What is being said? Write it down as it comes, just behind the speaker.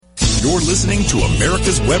You're listening to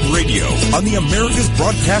America's Web Radio on the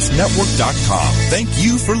AmericasBroadcastNetwork.com. Thank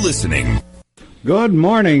you for listening. Good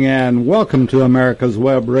morning and welcome to America's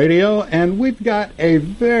Web Radio, and we've got a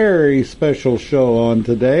very special show on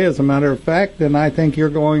today, as a matter of fact, and I think you're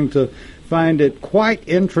going to find it quite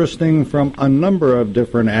interesting from a number of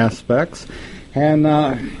different aspects, and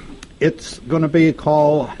it's going to be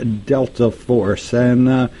called Delta Force,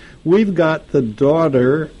 and we've got the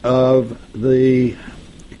daughter of the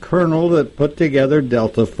colonel that put together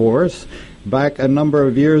Delta Force back a number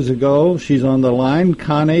of years ago. She's on the line,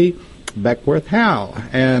 Connie Beckwith-Howe,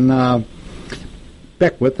 and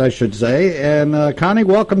Beckwith, I should say. And Connie,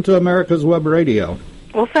 welcome to America's Web Radio.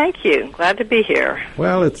 Well, thank you. Glad to be here.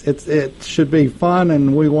 Well, it should be fun, and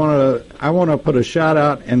I want to put a shout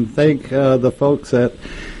out and thank the folks at,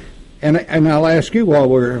 and I'll ask you while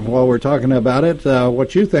we're talking about it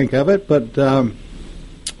what you think of it. But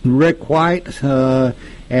Rick White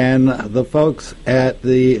and the folks at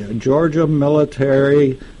the Georgia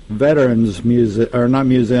Military Veterans Museum, or not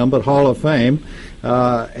museum, but Hall of Fame,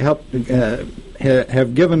 have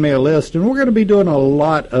given me a list, and we're going to be doing a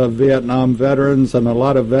lot of Vietnam veterans and a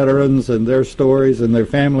lot of veterans and their stories and their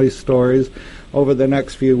family stories over the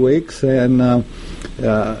next few weeks. And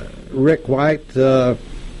Rick White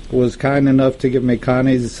was kind enough to give me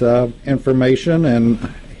Connie's information, and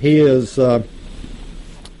he is,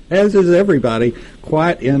 as is everybody,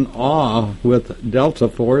 quite in awe with Delta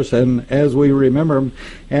Force, and as we remember.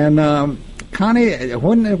 And Connie,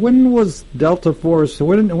 when was Delta Force?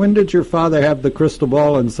 When did your father have the crystal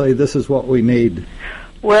ball and say, "This is what we need"?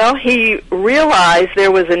 Well, he realized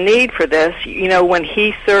there was a need for this. You know, when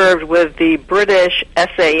he served with the British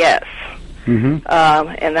SAS, and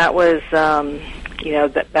that was,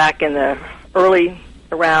 back in the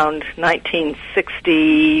around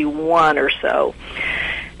 1961 or so.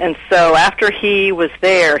 And so after he was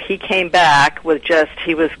there, he came back with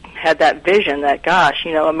had that vision that, gosh,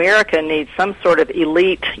 America needs some sort of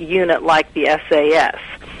elite unit like the SAS.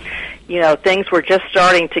 Things were just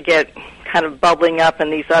starting to get kind of bubbling up in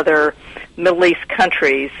these other Middle East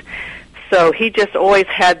countries. So he just always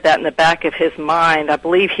had that in the back of his mind. I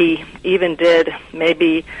believe he even did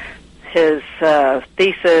maybe his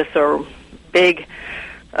thesis or big,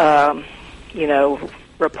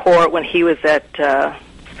 report when he was at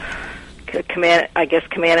Command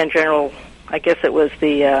and General, I guess it was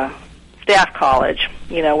the Staff College,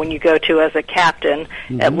 when you go to as a captain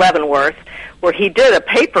at Leavenworth, where he did a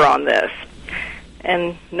paper on this,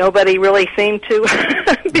 and nobody really seemed to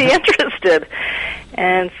be interested.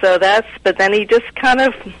 And so but then he just kind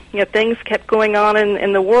of, things kept going on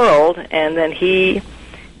in the world, and then he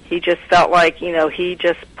just felt like, he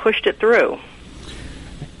just pushed it through.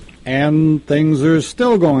 And things are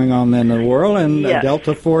still going on in the world, and yes.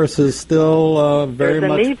 Delta Force is still very much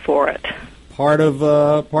There's a need for it. Part of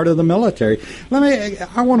the military.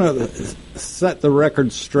 I want to set the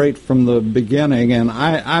record straight from the beginning, and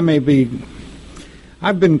I've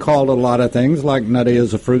been called a lot of things, like nutty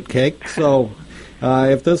as a fruitcake. So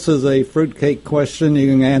if this is a fruitcake question,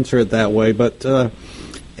 you can answer it that way. But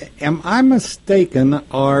am I mistaken,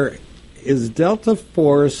 or is Delta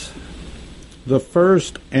Force the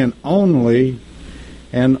first and only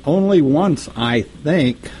once, I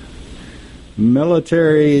think,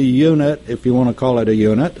 military unit, if you want to call it a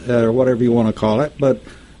unit, or whatever you want to call it, but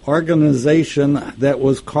organization that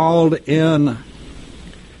was called in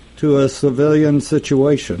to a civilian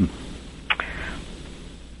situation?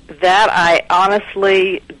 That I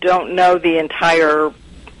honestly don't know the entire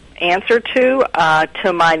answer to.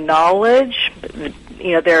 To my knowledge,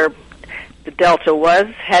 the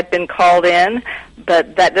Delta had been called in,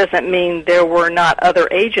 but that doesn't mean there were not other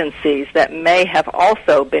agencies that may have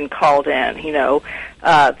also been called in,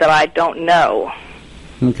 that I don't know.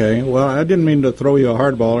 Okay, well, I didn't mean to throw you a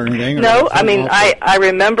hardball or anything. No, I mean, I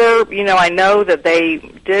remember, I know that they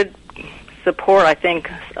did support, I think,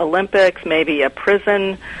 Olympics, maybe a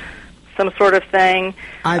prison, some sort of thing.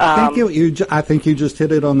 I think you just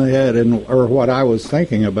hit it on the head, or what I was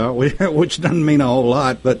thinking about, which doesn't mean a whole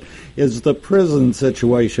lot, but is the prison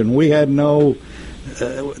situation. We had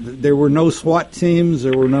there were no SWAT teams,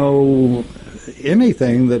 there were no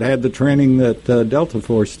anything that had the training that Delta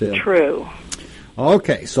Force did. True.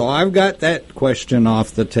 Okay, so I've got that question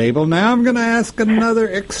off the table. Now I'm going to ask another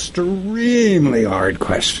extremely hard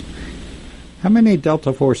question. How many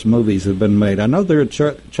Delta Force movies have been made? I know there's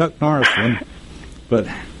a Chuck Norris one, but...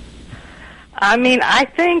 I mean, I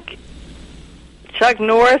think Chuck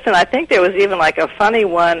Norris, and I think there was even like a funny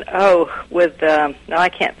one, with, no, I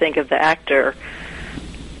can't think of the actor.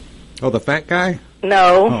 Oh, the fat guy?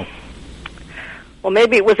 No. well,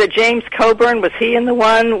 maybe, was it James Coburn? Was he in the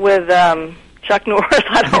one with Chuck Norris?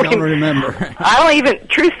 I don't remember.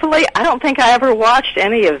 Truthfully, I don't think I ever watched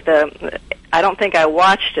any of I don't think I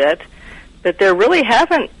watched it, but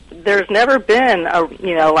there's never been a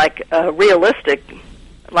realistic,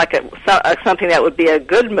 something that would be a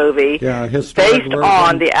good movie based version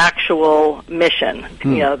on the actual mission,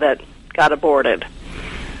 that got aborted.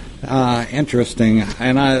 Interesting.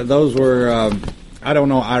 And those were, I don't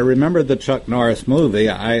know, I remember the Chuck Norris movie,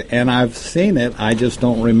 and I've seen it, I just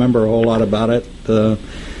don't remember a whole lot about it, so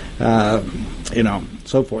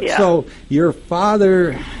forth. Yeah. So your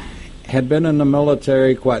father had been in the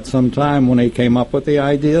military quite some time when he came up with the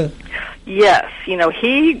idea? Yes.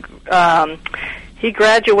 He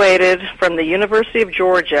graduated from the University of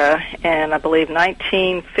Georgia in, I believe,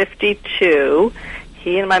 1952.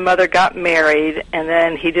 He and my mother got married, and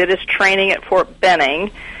then he did his training at Fort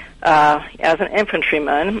Benning as an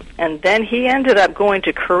infantryman, and then he ended up going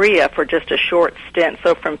to Korea for just a short stint.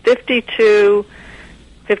 So from 53 to,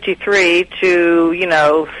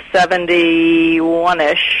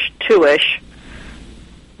 71-ish, 2-ish,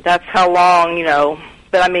 that's how long,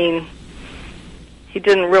 but I mean, he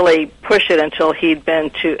didn't really push it until he'd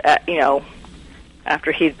been to,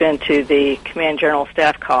 after he'd been to the Command General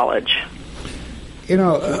Staff College.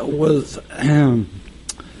 Was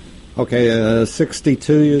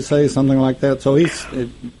 62? You say something like that. So did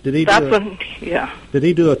he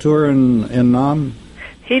do a tour in Nam?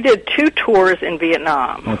 He did 2 tours in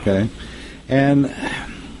Vietnam. Okay, and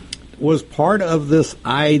was part of this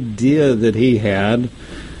idea that he had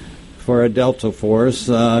for a Delta Force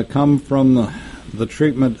come from the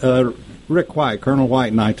treatment? Rick White, Colonel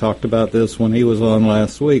White, and I talked about this when he was on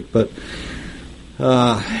last week, but.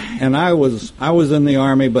 And I was in the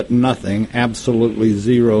Army, but nothing, absolutely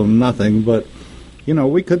zero, nothing. But,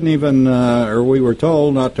 we couldn't even, or we were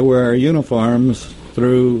told not to wear our uniforms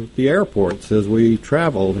through the airports as we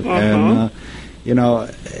traveled. Uh-huh. And,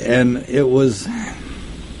 and it was,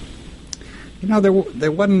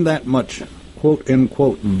 there wasn't that much, quote,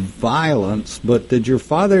 unquote, violence. But do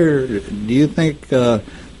you think the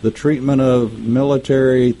treatment of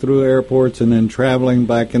military through airports and then traveling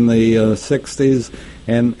back in the 60s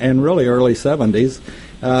and really early 70s,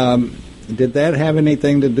 did that have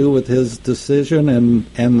anything to do with his decision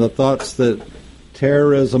and the thoughts that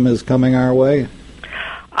terrorism is coming our way?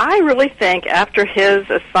 I really think after his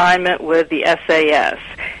assignment with the SAS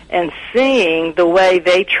and seeing the way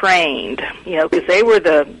they trained, because they were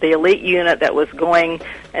the elite unit that was going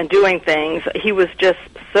and doing things, he was just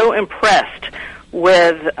so impressed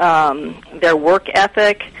with their work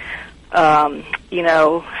ethic, how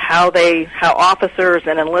officers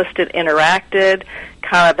and enlisted interacted,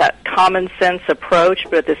 kind of that common sense approach,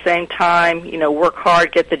 but at the same time, work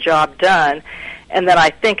hard, get the job done. And then I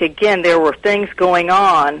think, again, there were things going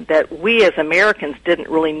on that we as Americans didn't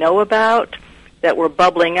really know about that were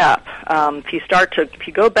bubbling up. If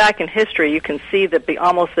you go back in history, you can see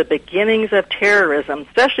almost the beginnings of terrorism,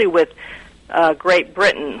 especially with Great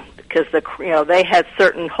Britain, because they had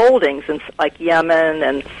certain holdings in like Yemen,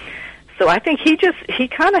 and so I think he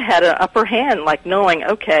kind of had an upper hand, like knowing,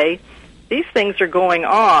 okay, these things are going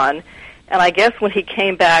on, and I guess when he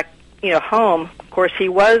came back, home, of course he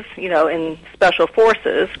was, in Special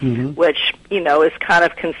Forces, mm-hmm. which is kind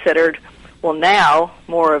of considered, well, now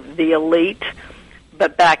more of the elite,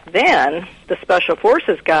 but back then the Special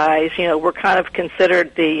Forces guys, were kind of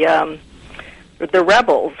considered the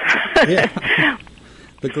rebels. Yeah.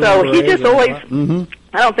 So he just always, mm-hmm.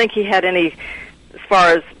 I don't think he had any, as far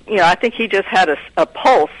as, I think he just had a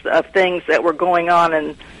pulse of things that were going on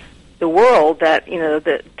in the world that,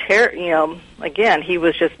 again, he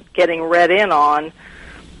was just getting read in on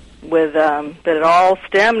with, that it all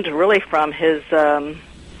stemmed really from his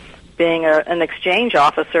being an exchange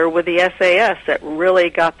officer with the SAS that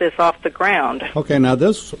really got this off the ground. Okay, now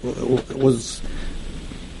this was,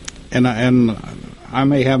 and I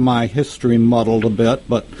may have my history muddled a bit,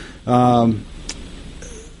 but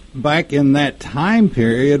back in that time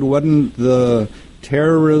period, wasn't the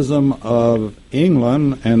terrorism of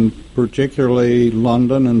England, and particularly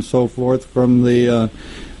London and so forth, from the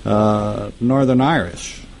Northern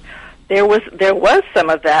Irish? There was some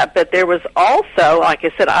of that, but there was also, like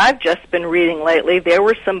I said, I've just been reading lately, there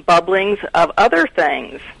were some bubblings of other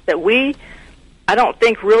things that I don't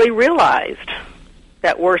think really realized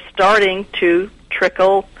that were starting to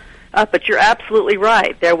trickle up. But you're absolutely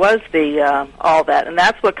right. There was all that, and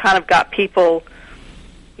that's what kind of got people,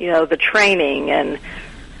 the training, and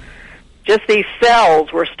just these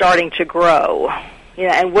cells were starting to grow.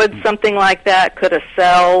 And would something like that, could a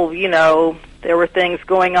cell, there were things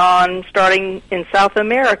going on starting in South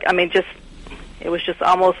America. I mean, just It was just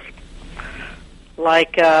almost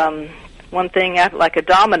like one thing, like a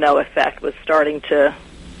domino effect was starting to,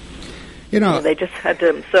 they just had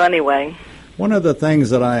to, so anyway. One of the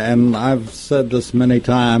things that I've said this many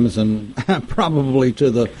times, and probably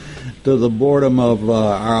to the boredom of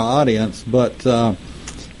our audience, but I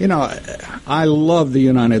love the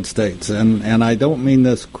United States, and I don't mean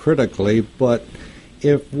this critically, but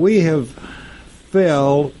if we have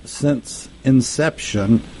failed since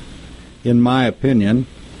inception, in my opinion,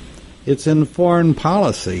 it's in foreign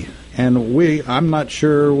policy. And I'm not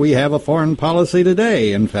sure we have a foreign policy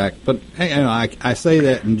today, in fact. But I say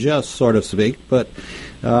that in jest, so to speak. But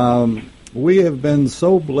we have been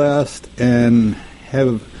so blessed and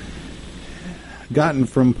have gotten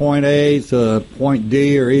from point A to point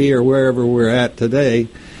D or E or wherever we're at today.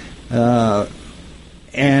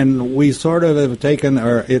 And we sort of have taken,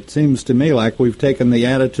 or it seems to me like we've taken the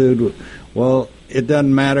attitude, well, it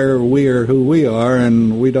doesn't matter we are who we are,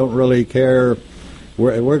 and we don't really care.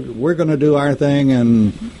 We're going to do our thing,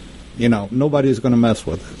 and nobody's going to mess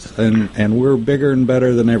with us, and we're bigger and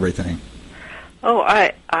better than everything. Oh,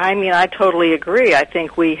 I mean, I totally agree. I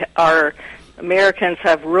think our Americans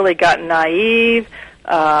have really gotten naive.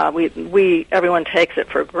 Everyone takes it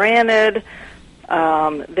for granted.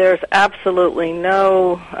 There's absolutely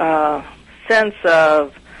no sense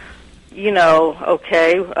of,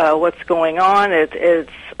 what's going on. There's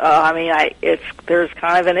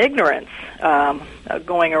kind of an ignorance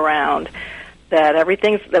going around that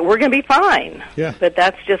that we're going to be fine. Yeah. But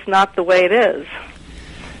that's just not the way it is.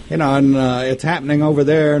 And it's happening over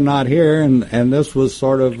there, not here, and this was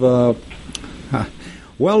sort of,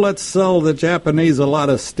 let's sell the Japanese a lot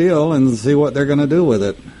of steel and see what they're going to do with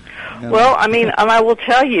it. Well, I mean, I will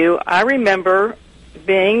tell you, I remember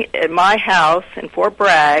being at my house in Fort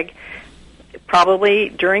Bragg, probably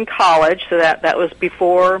during college, so that was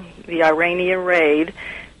before the Iranian raid,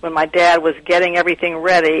 when my dad was getting everything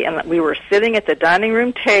ready, and we were sitting at the dining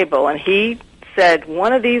room table, and he said,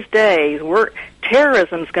 one of these days,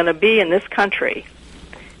 terrorism's going to be in this country.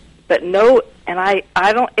 But no, and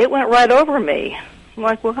it went right over me. I'm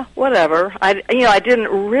like, well, whatever. I didn't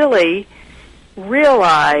really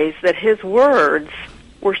realize that his words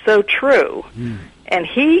were so true. And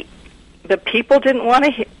the people didn't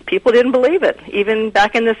believe it, even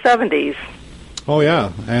back in the 70s. Oh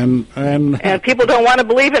yeah, and people don't want to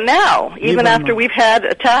believe it now, even after we've had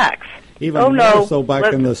attacks. Even more so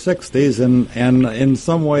back in the 60s, and in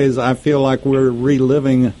some ways I feel like we're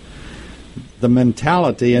reliving the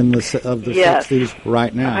mentality of the 60s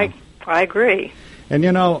right now. I agree. And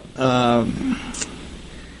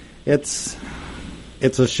it's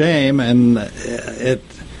a shame, and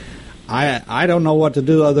I don't know what to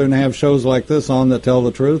do other than have shows like this on that tell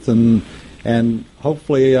the truth, and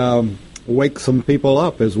hopefully wake some people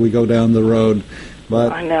up as we go down the road.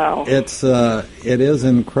 But I know it is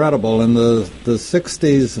incredible. In the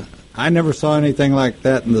 60s, I never saw anything like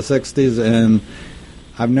that in the 60s, and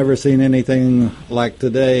I've never seen anything like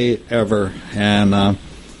today ever. And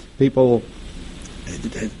people,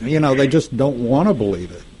 they just don't want to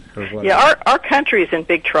believe it. Yeah, our country's in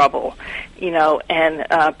big trouble,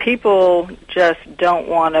 and people just don't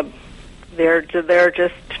want to. They're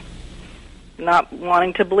just not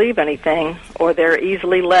wanting to believe anything, or they're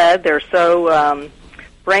easily led. They're so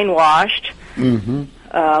brainwashed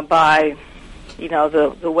by,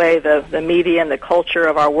 the way the media and the culture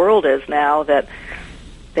of our world is now, that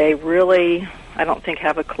they really, I don't think,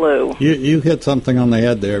 have a clue. You hit something on the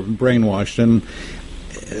head there, brainwashed, and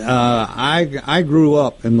I grew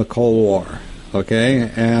up in the Cold War,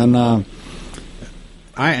 okay, and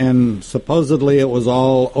supposedly it was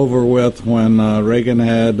all over with when Reagan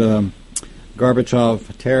had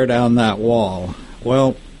Gorbachev tear down that wall.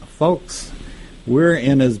 Well, folks, we're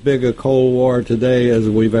in as big a Cold War today as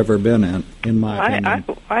we've ever been in my opinion.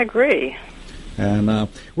 I agree. And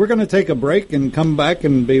we're going to take a break and come back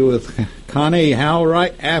and be with Connie Howe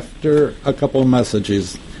right after a couple of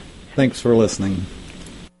messages. Thanks for listening.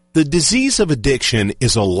 The disease of addiction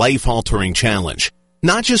is a life-altering challenge,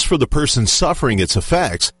 not just for the person suffering its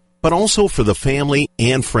effects, but also for the family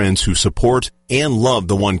and friends who support and love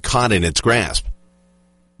the one caught in its grasp.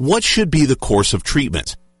 What should be the course of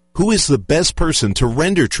treatment? Who is the best person to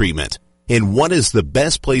render treatment? And what is the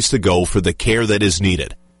best place to go for the care that is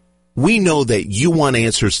needed? We know that you want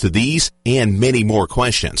answers to these and many more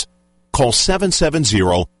questions. Call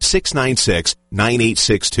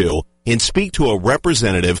 770-696-9862 and speak to a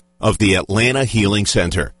representative of the Atlanta Healing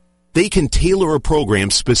Center. They can tailor a program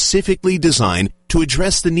specifically designed to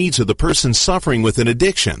address the needs of the person suffering with an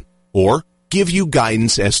addiction, or give you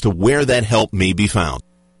guidance as to where that help may be found.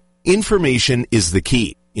 Information is the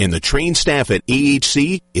key, and the trained staff at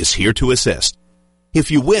AHC is here to assist.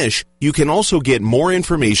 If you wish, you can also get more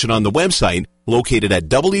information on the website located at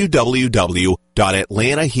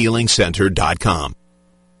www.atlantahealingcenter.com.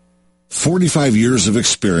 45 years of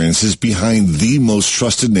experience is behind the most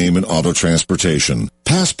trusted name in auto transportation.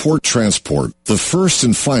 Passport Transport, the first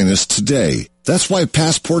and finest today. That's why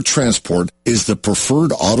Passport Transport is the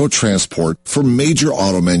preferred auto transport for major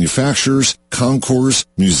auto manufacturers, concours,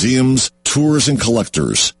 museums, tours, and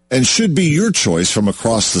collectors, and should be your choice from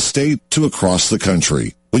across the state to across the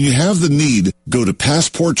country. When you have the need, go to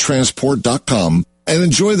PassportTransport.com and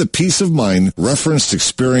enjoy the peace of mind referenced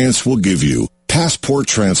experience will give you. Passport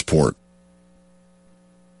Transport.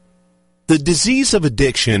 The disease of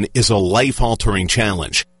addiction is a life-altering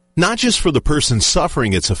challenge, not just for the person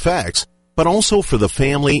suffering its effects, but also for the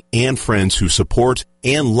family and friends who support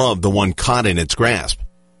and love the one caught in its grasp.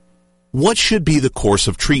 What should be the course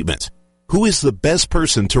of treatment? Who is the best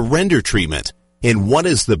person to render treatment? And what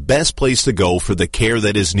is the best place to go for the care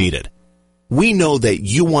that is needed? We know that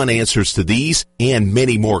you want answers to these and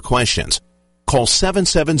many more questions. Call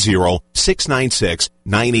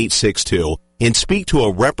 770-696-9862 and speak to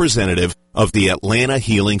a representative of the Atlanta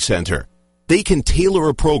Healing Center. They can tailor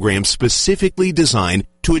a program specifically designed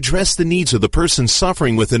to address the needs of the person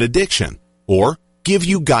suffering with an addiction, or give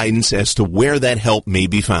you guidance as to where that help may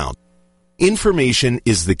be found. Information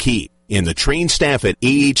is the key, and the trained staff at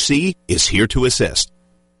AHC is here to assist.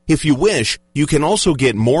 If you wish, you can also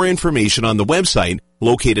get more information on the website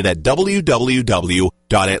located at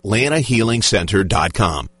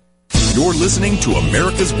www.atlantahealingcenter.com. You're listening to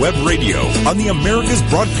America's Web Radio on the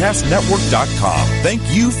AmericasBroadcastNetwork.com. Thank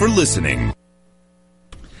you for listening.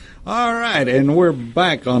 All right, and we're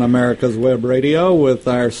back on America's Web Radio with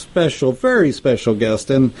our special, very special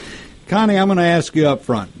guest. And Connie, I'm going to ask you up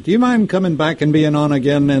front. Do you mind coming back and being on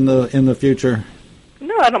again in the future?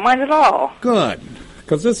 No, I don't mind at all. Good,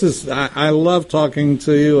 because this is I love talking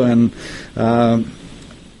to you, and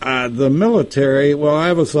the military. Well, I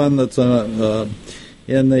have a son that's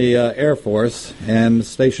in the Air Force and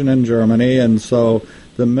stationed in Germany, and so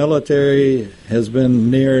the military has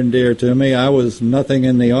been near and dear to me. I was nothing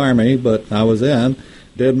in the Army, but I was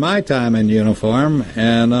did my time in uniform,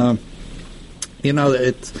 and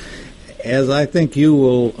it's, as I think you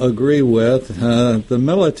will agree with, the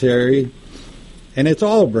military, and it's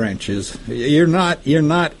all branches. You're in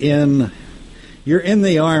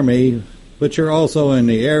the Army, but you're also in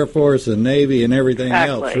the Air Force and Navy and everything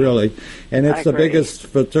else, really. And it's the biggest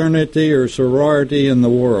fraternity or sorority in the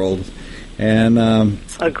world. And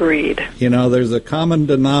agreed. There's a common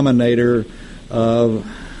denominator of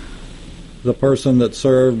the person that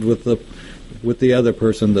served with the other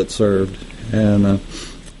person that served, and I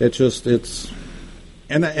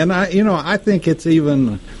think it's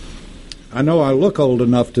even. I know I look old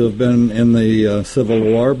enough to have been in the Civil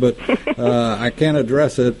War, but I can't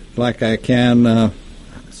address it like I can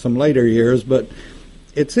some later years. But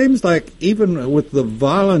it seems like even with the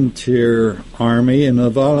volunteer Army and the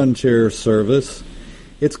volunteer service,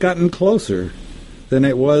 it's gotten closer than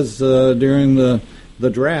it was during the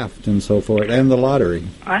draft and so forth, and the lottery.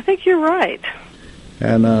 I think you're right.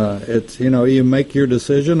 And it's, you make your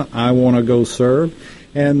decision, I want to go serve.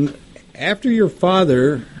 And after your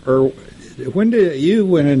father, or when did you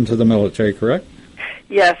went into the military, correct?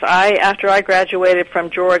 Yes, after I graduated from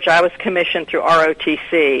Georgia, I was commissioned through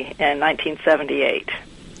ROTC in 1978.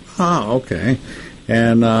 Oh, okay.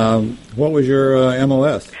 And what was your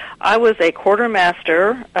MOS? I was a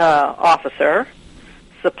quartermaster officer,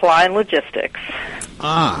 supply and logistics.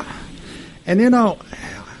 Ah. And when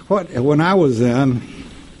I was in,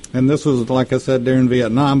 and this was, like I said, during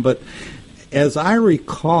Vietnam, but as I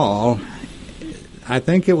recall, I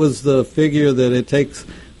think it was the figure that it takes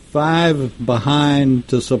 5 behind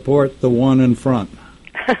to support the one in front.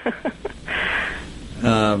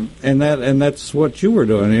 And that's what you were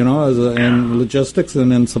doing, in logistics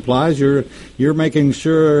and in supplies. You're making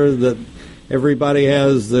sure that everybody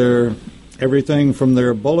has their everything from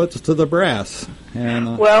their bullets to the brass.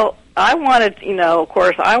 And well, I wanted, of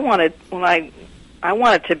course, I wanted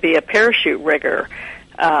to be a parachute rigger.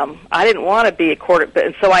 I didn't want to be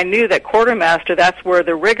and so I knew that quartermaster, that's where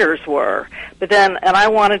the riggers were. And I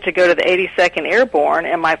wanted to go to the 82nd Airborne,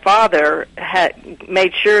 and my father had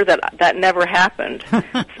made sure that never happened.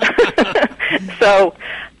 So,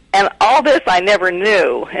 and all this I never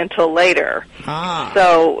knew until later.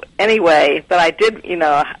 So anyway, but I did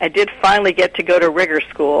finally get to go to rigger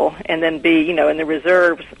school and then be, in the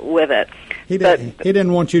reserves with it. He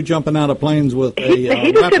didn't want you jumping out of planes with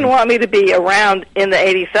he just didn't want me to be around in the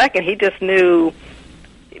 82nd. He just knew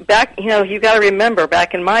you got to remember,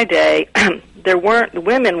 back in my day,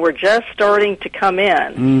 women were just starting to come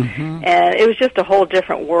in, and it was just a whole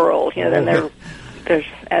different world. Than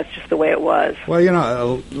that's just the way it was.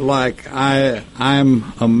 Well, like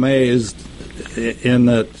I'm amazed in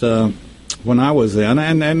that when I was in,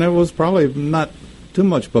 and it was probably not too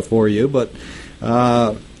much before you, but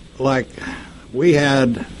like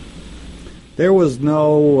there was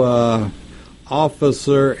no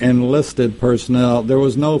officer enlisted personnel. There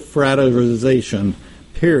was no fraternization,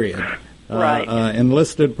 period. Right.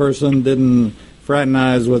 Enlisted person didn't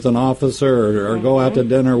fraternize with an officer or go out to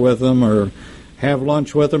dinner with them or have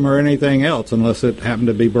lunch with them or anything else unless it happened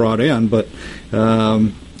to be brought in. But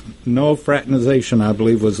no fraternization, I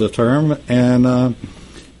believe, was the term. And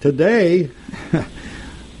today,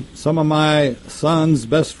 some of my son's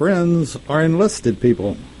best friends are enlisted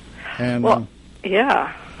people. And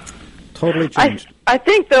yeah. Totally changed. I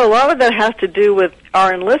think, though, a lot of that has to do with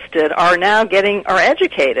our enlisted are now are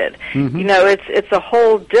educated. It's a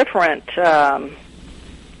whole different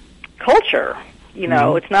culture.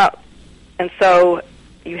 It's not, and so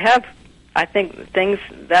you have, I think, things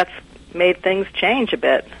that's made things change a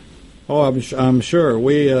bit. Oh, I'm sure.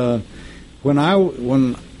 We when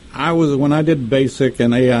I did basic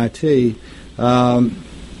and AIT.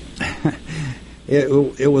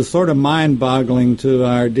 It was sort of mind-boggling to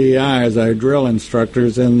our DIs, our drill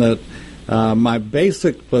instructors, in that my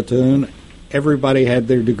basic platoon, everybody had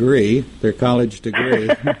their degree, their college degree.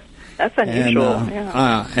 That's unusual.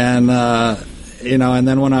 And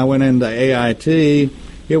then when I went into AIT,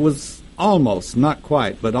 it was almost, not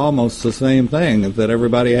quite, but almost the same thing, that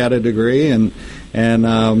everybody had a degree, and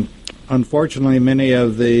unfortunately, many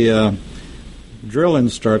of the drill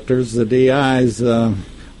instructors, the DIs,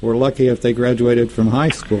 were lucky if they graduated from high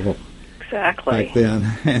school. Exactly. Back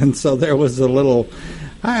then. And so there was a little,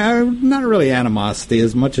 not really animosity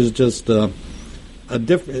as much as just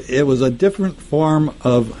it was a different form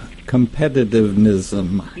of competitiveness,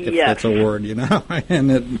 if that's a word,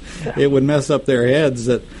 and it would mess up their heads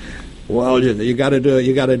that, well, you got to do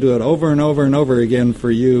it over and over and over again for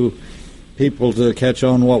you people to catch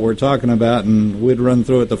on what we're talking about, and we'd run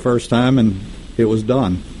through it the first time and it was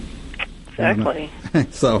done. Exactly.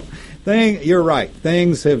 So, you're right.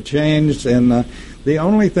 Things have changed, and the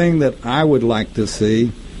only thing that I would like to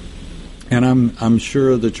see, and I'm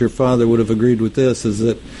sure that your father would have agreed with this, is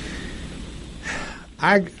that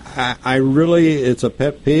I really, it's a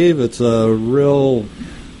pet peeve. It's a real,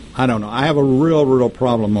 I don't know. I have a real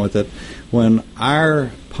problem with it when our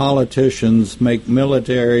politicians make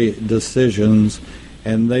military decisions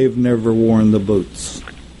and they've never worn the boots.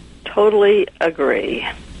 Totally agree.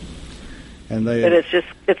 And but it's just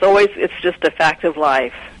a fact of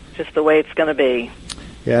life, just the way it's going to be.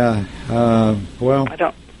 Yeah. Well,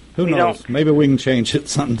 who knows? Maybe we can change it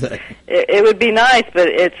someday. It would be nice, but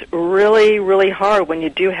it's really, really hard when you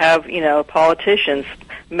do have, politicians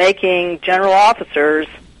making general officers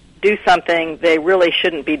do something they really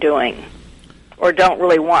shouldn't be doing or don't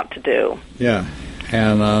really want to do. Yeah.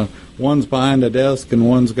 And one's behind a desk and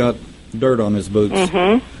one's got dirt on his boots.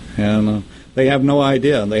 Mm-hmm. And they have no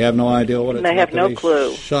idea. They have no idea what it's they have no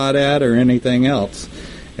clue. Shot at or anything else.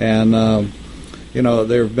 And,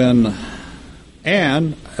 there have been...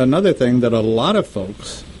 And another thing that a lot of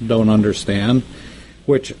folks don't understand,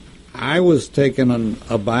 which I was taken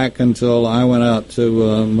aback until I went out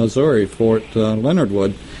to Missouri, Fort Leonard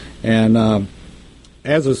Wood, and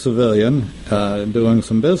as a civilian doing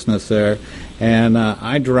some business there, and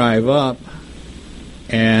I drive up,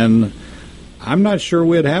 and I'm not sure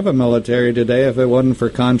we'd have a military today if it wasn't for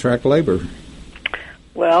contract labor.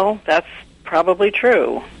 Well, that's probably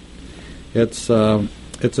true. It's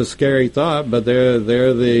a scary thought, but they're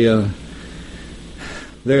the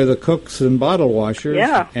cooks and bottle washers,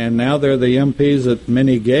 and now they're the MPs at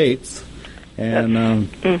many gates,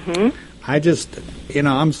 and I just,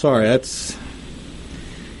 I'm sorry,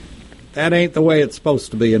 that ain't the way it's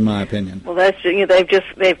supposed to be, in my opinion. Well, that's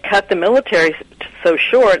they've cut the military so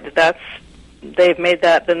short that they've made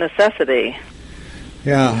that the necessity.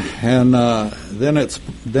 Yeah, and then it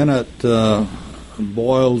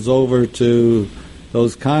boils over to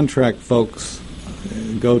those contract folks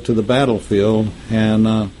go to the battlefield,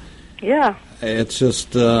 and it's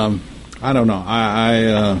just I don't know.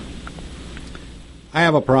 I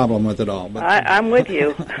have a problem with it all. But I'm with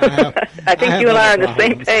you. I think you and I are on the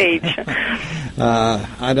same page.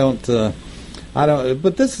 I don't.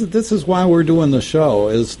 But this is why we're doing the show,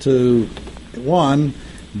 is to, one,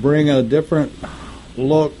 bring a different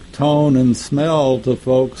look, tone, and smell to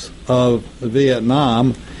folks of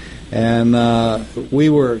Vietnam. And we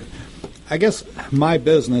were, I guess, my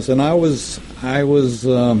business, and I was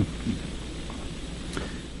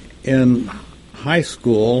in high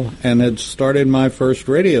school and had started my first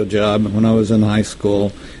radio job when I was in high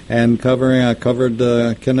school, and I covered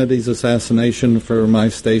Kennedy's assassination for my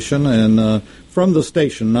station, and from the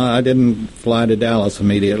station. I didn't fly to Dallas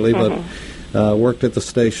immediately, but worked at the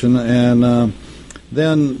station, and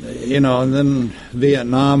then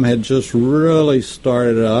Vietnam had just really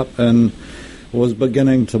started up and was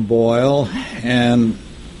beginning to boil, and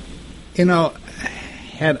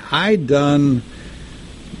had I done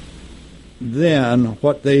then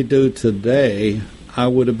what they do today, I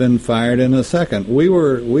would have been fired in a second. We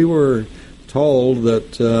were told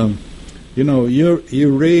that you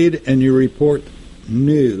read and you report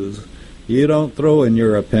news. You don't throw in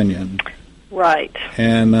your opinion. Right.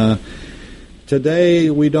 And today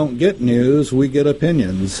we don't get news, we get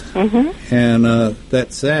opinions. Mm-hmm. And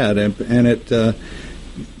that's sad. And it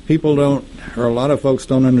people don't, or a lot of folks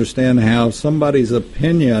don't understand how somebody's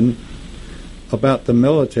opinion about the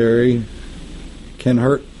military can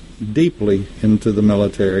hurt deeply into the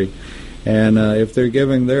military. And if they're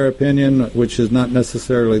giving their opinion, which is not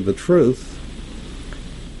necessarily the truth,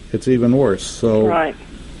 it's even worse. So, right.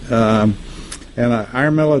 And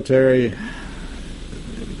our military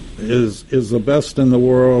is the best in the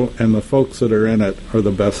world, and the folks that are in it are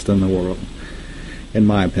the best in the world, in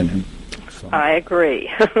my opinion. So, I agree.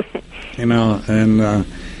 And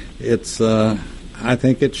it's I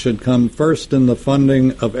think it should come first in the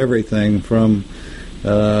funding of everything from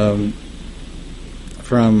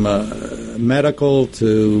medical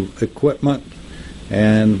to equipment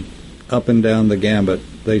and up and down the gambit.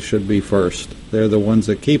 They should be first. They're the ones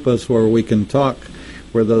that keep us where we can talk,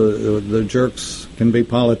 where the jerks can be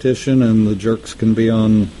politician and the jerks can be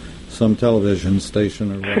on some television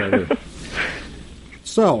station or whatever.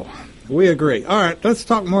 So, we agree. All right, let's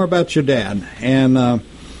talk more about your dad and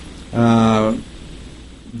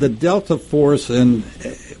the Delta Force. And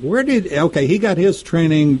he got his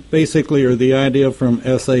training basically, or the idea, from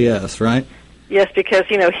SAS, right? Yes, because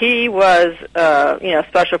he was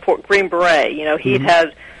Special Green Beret. He'd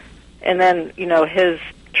had, and then his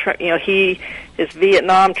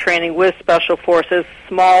Vietnam training with Special Forces,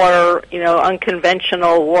 smaller,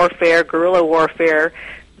 unconventional warfare, guerrilla warfare.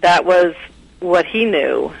 That was what he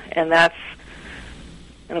knew, and of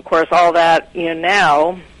course all that.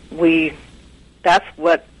 Now that's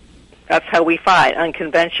how we fight.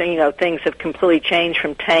 Unconventional, things have completely changed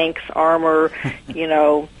from tanks, armor,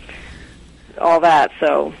 all that.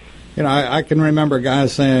 So, I can remember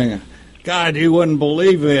guys saying, God, you wouldn't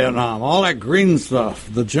believe Vietnam, all that green stuff,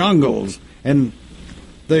 the jungles, and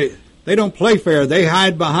they don't play fair. They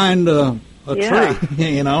hide behind a tree,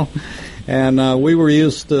 and we were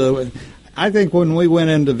used to. I think when we went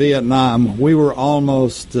into Vietnam, we were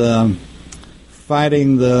almost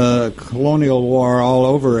fighting the colonial war all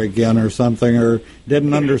over again or something, or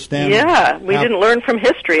didn't understand. Yeah, we didn't learn from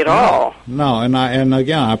history at all. No, and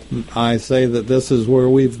again, I say that this is where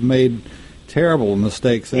we've made terrible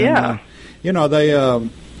mistakes. And, they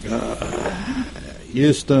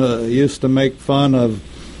used to make fun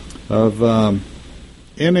of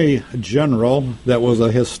any general that was a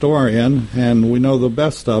historian, and we know the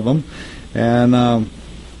best of them. And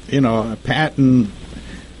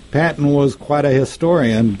Patton was quite a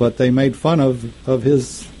historian, but they made fun of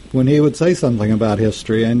his when he would say something about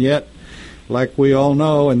history. And yet, like we all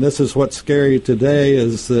know, and this is what's scary today,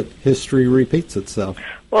 is that history repeats itself.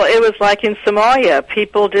 Well, it was like in Somalia.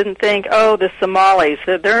 People didn't think, the Somalis,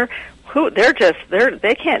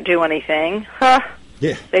 they can't do anything. Huh?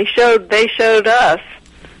 Yeah. They showed us.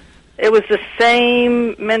 It was the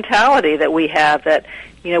same mentality that we have, that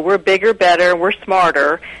we're bigger, better, we're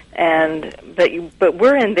smarter, but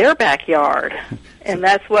we're in their backyard, and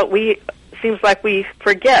that's what seems like we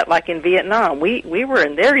forget. Like in Vietnam, we were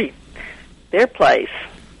in their place.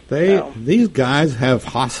 These guys have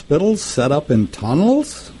hospitals set up in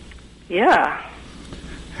tunnels? Yeah.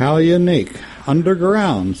 How unique.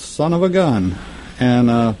 Underground, son of a gun.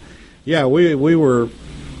 And, we were,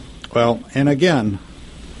 and again,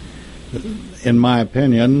 in my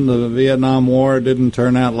opinion, the Vietnam War didn't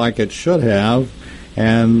turn out like it should have,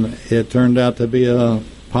 and it turned out to be a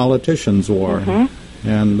politicians' war. Mm-hmm.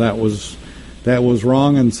 And that was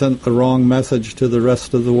wrong and sent the wrong message to the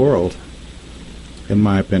rest of the world, in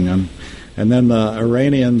my opinion. And then the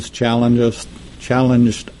Iranians challenged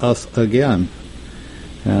us again.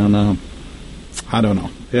 And I don't know.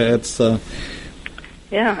 It's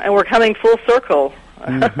and we're coming full circle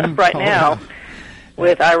right now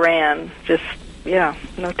with Iran. Just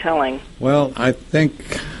no telling. Well, I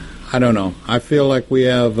don't know. I feel like we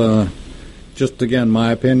have, just again,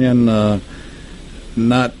 my opinion,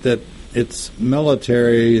 not that it's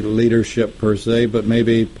military leadership per se, but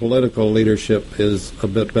maybe political leadership is a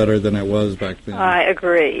bit better than it was back then. I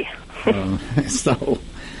agree.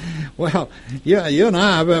 Well, yeah, you and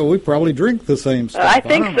I, we probably drink the same stuff. I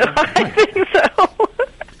think so. I think so.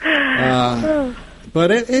 But,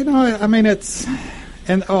 it's,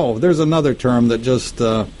 and there's another term that just,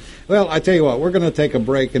 well, I tell you what, we're going to take a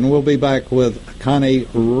break, and we'll be back with Connie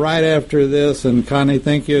right after this. And Connie,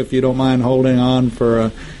 thank you. If you don't mind holding on for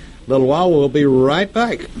a little while, we'll be right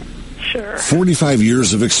back. Sure. 45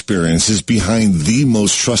 years of experience is behind the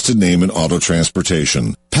most trusted name in auto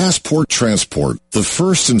transportation. Passport Transport, the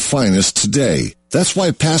first and finest today. That's why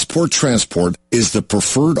Passport Transport is the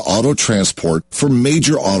preferred auto transport for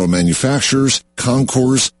major auto manufacturers,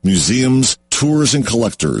 concours, museums, tours, and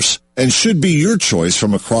collectors, and should be your choice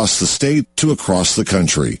from across the state to across the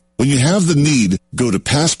country. When you have the need, go to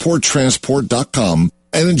PassportTransport.com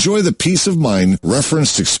and enjoy the peace of mind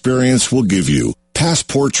referenced experience will give you.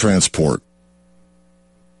 Passport Transport.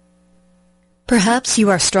 Perhaps you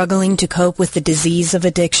are struggling to cope with the disease of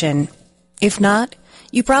addiction. If not,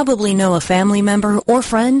 you probably know a family member or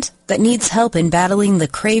friend that needs help in battling the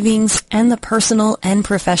cravings and the personal and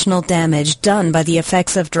professional damage done by the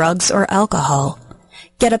effects of drugs or alcohol.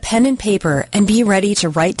 Get a pen and paper and be ready to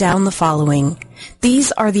write down the following.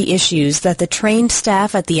 These are the issues that the trained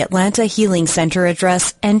staff at the Atlanta Healing Center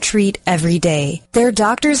address and treat every day. Their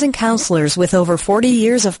doctors and counselors with over 40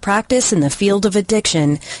 years of practice in the field of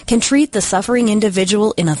addiction can treat the suffering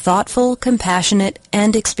individual in a thoughtful, compassionate,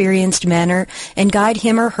 and experienced manner and guide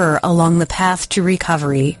him or her along the path to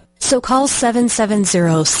recovery. So call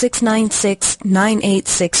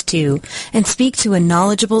 770-696-9862 and speak to a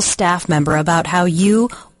knowledgeable staff member about how you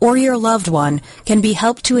or your loved one can be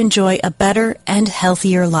helped to enjoy a better and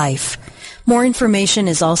healthier life. More information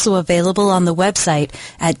is also available on the website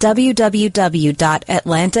at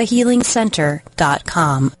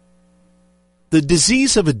www.atlantahealingcenter.com. The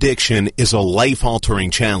disease of addiction is a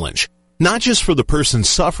life-altering challenge, not just for the person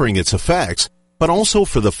suffering its effects, but also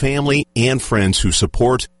for the family and friends who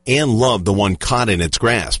support and love the one caught in its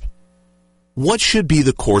grasp. What should be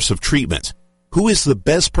the course of treatment? Who is the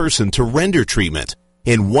best person to render treatment?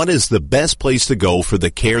 And what is the best place to go for the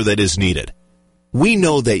care that is needed? We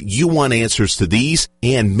know that you want answers to these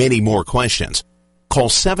and many more questions. Call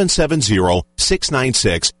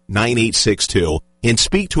 770-696-9862 and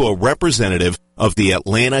speak to a representative of the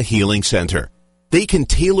Atlanta Healing Center. They can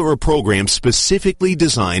tailor a program specifically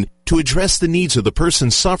designed to address the needs of the person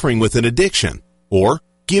suffering with an addiction, or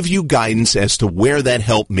give you guidance as to where that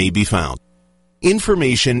help may be found.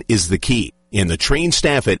 Information is the key, and the trained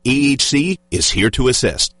staff at AHC is here to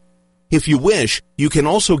assist. If you wish, you can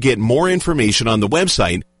also get more information on the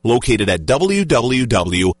website located at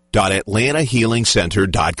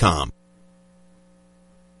www.atlantahealingcenter.com.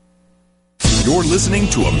 You're listening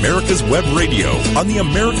to America's Web Radio on the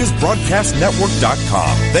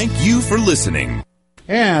AmericasBroadcastNetwork.com. Thank you for listening.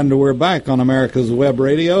 And we're back on America's Web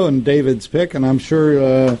Radio and David's Pick, and I'm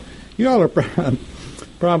sure you all are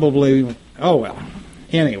probably,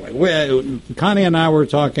 anyway, Connie and I were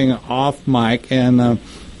talking off mic, and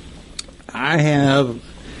I have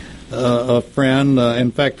a friend,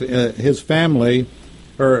 in fact, his family,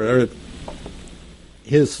 or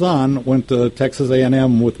his son went to Texas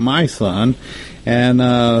A&M with my son, and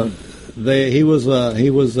he was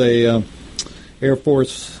a Air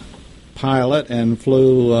Force pilot and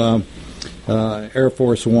flew Air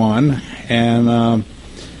Force One, and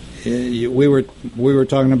we were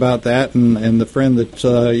talking about that, and the friend that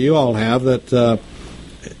you all have that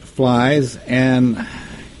flies, and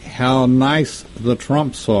how nice the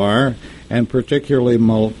Trumps are, and particularly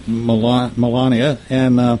Melania,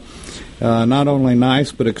 and not only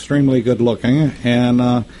nice, but extremely good looking, and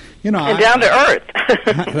and down to earth.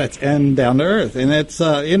 and down to earth, and it's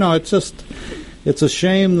it's a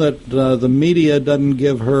shame that the media doesn't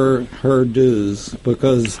give her dues,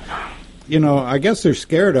 because I guess they're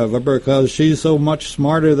scared of her because she's so much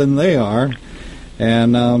smarter than they are,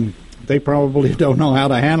 and they probably don't know how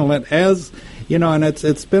to handle it. As and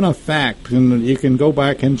it's been a fact, and you can go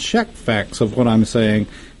back and check facts of what I'm saying,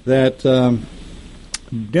 that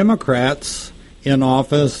Democrats in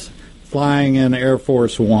office flying in Air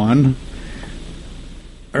Force One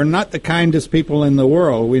are not the kindest people in the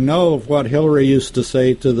world. We know of what Hillary used to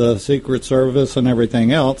say to the Secret Service and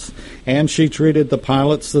everything else, and she treated the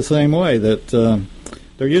pilots the same way. That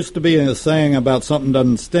there used to be a saying about something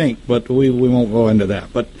doesn't stink, but we won't go into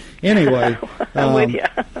that. But anyway, I'm with you.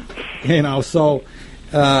 So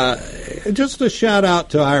just a shout out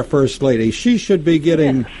to our First Lady. She should be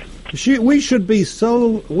getting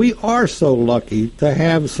We are so lucky to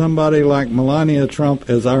have somebody like Melania Trump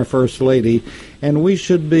as our First Lady, and we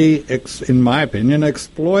should be, in my opinion,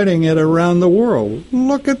 exploiting it around the world.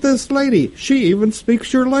 Look at this lady. She even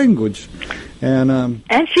speaks your language. And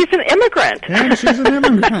she's an immigrant. And she's an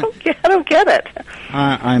immigrant. I don't get it.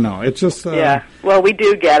 I know. It's just... yeah. Well, we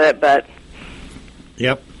do get it, but...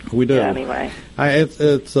 Yep, we do. Yeah, anyway. It's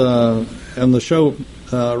in the show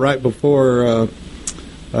right before...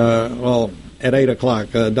 at 8 o'clock,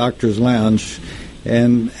 Doctor's Lounge,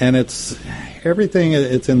 and it's everything.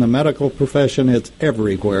 It's in the medical profession. It's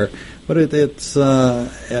everywhere. But it's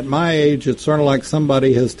at my age, it's sort of like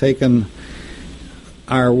somebody has taken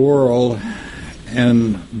our world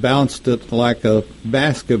and bounced it like a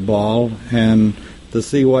basketball, and to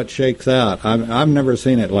see what shakes out. I've never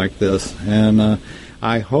seen it like this, and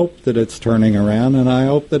I hope that it's turning around, and I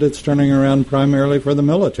hope that it's turning around primarily for the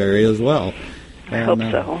military as well. I hope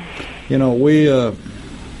so. You know, we, I've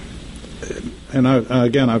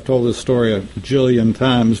told this story a jillion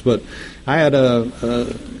times, but I had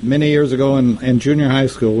many years ago in junior high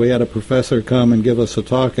school, we had a professor come and give us a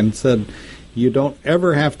talk and said, you don't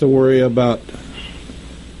ever have to worry about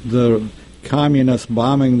the communists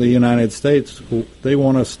bombing the United States. They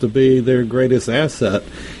want us to be their greatest asset,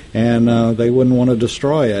 and they wouldn't want to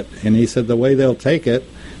destroy it. And he said the way they'll take it,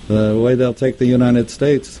 the way they'll take the United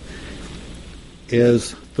States,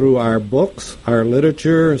 is through our books, our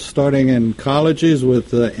literature, starting in colleges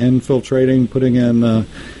with infiltrating, putting in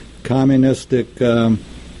communistic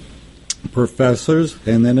professors,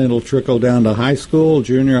 and then it'll trickle down to high school,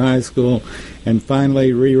 junior high school, and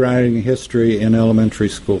finally rewriting history in elementary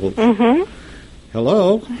schools. Mm-hmm.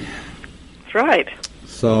 Hello? That's right.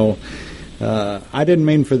 So I didn't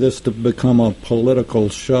mean for this to become a political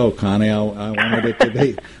show, Connie. I wanted it to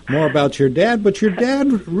be more about your dad, but your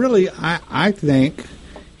dad really, I think,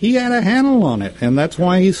 he had a handle on it, and that's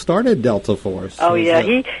why he started Delta Force. Oh, yeah,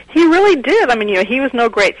 he really did. I mean, you know, he was no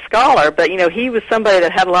great scholar, but, you know, he was somebody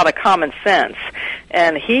that had a lot of common sense,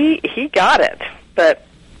 and he got it, but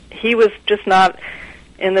he was just not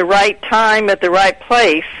in the right time at the right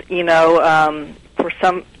place, you know, for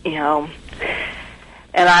some, you know.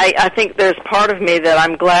 And I think there's part of me that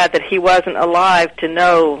I'm glad that he wasn't alive to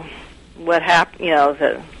know what happened, you know,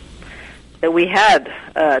 that we had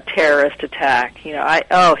a terrorist attack. You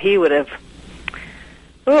know, he would have,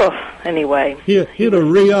 anyway. He'd have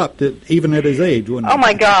re-upped it even at his age, wouldn't he? Oh,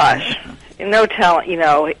 my gosh. No telling, you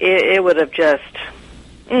know, it would have just,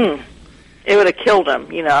 it would have killed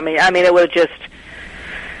him, you know. I mean, it would have just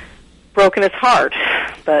broken his heart,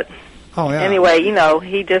 but... Oh, yeah. Anyway, you know,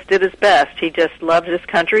 he just did his best. He just loved his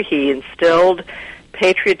country. He instilled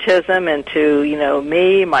patriotism into, you know,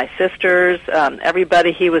 me, my sisters,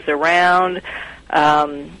 everybody he was around.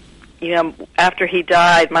 You know, after he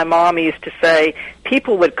died, my mom used to say,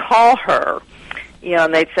 people would call her, you know,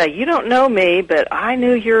 and they'd say, you don't know me, but I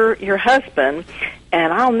knew your husband,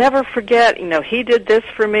 and I'll never forget, you know, he did this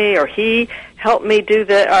for me, or he helped me do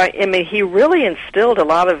that. I mean, he really instilled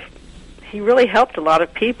he really helped a lot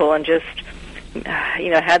of people, and just, you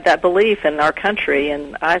know, had that belief in our country.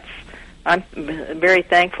 And I'm very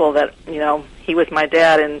thankful that, you know, he was my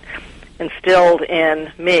dad and instilled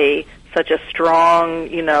in me such a strong,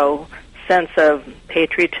 you know, sense of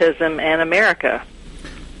patriotism and America.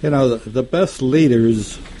 You know, the best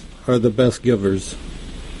leaders are the best givers.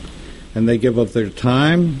 And they give of their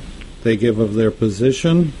time, they give of their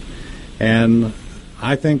position, and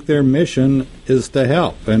I think their mission is to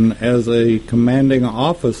help. And as a commanding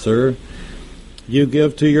officer, you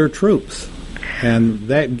give to your troops. And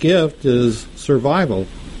that gift is survival.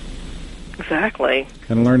 Exactly.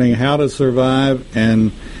 And learning how to survive.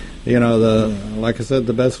 And, you know, like I said,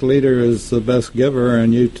 the best leader is the best giver.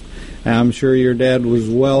 And I'm sure your dad was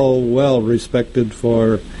well respected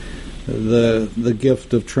for the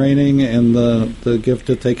gift of training and the gift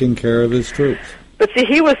of taking care of his troops. But see,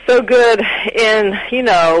 he was so good in, you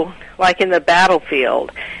know, like in the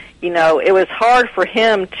battlefield. You know, it was hard for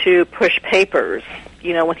him to push papers,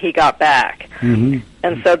 you know, when he got back. Mm-hmm.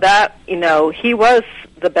 And so that, you know, he was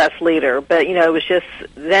the best leader. But, you know, it was just,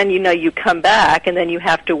 then, you know, you come back and then you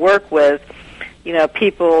have to work with, you know,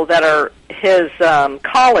 people that are his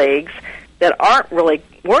colleagues that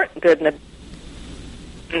weren't good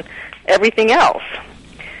in everything else.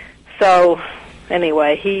 So,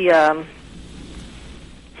 anyway, he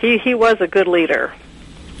was a good leader.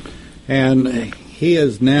 And he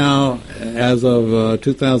is now, as of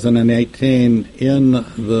 2018, in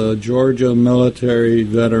the Georgia Military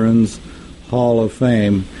Veterans Hall of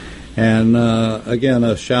Fame. And again,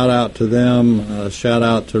 a shout-out to them, a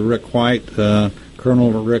shout-out to Rick White,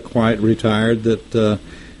 Colonel Rick White, retired, that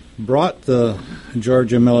brought the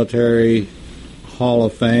Georgia Military Hall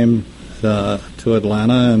of Fame to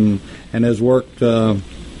Atlanta and has worked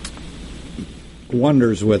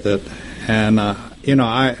wonders with it. And,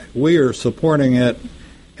 we are supporting it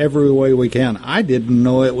every way we can. I didn't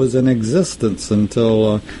know it was in existence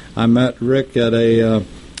until I met Rick at a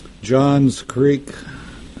Johns Creek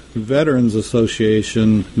Veterans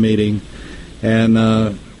Association meeting,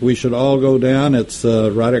 and we should all go down. It's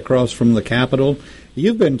right across from the Capitol.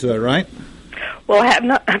 You've been to it, right? Well, I have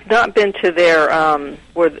not been to their in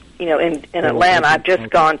Atlanta. I've just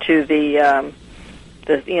gone to the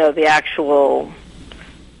actual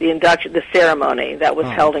induction, the ceremony that was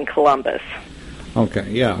held in Columbus.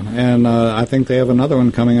 Okay, yeah, and I think they have another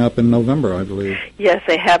one coming up in November, I believe. Yes,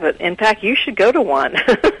 they have it. In fact, you should go to one.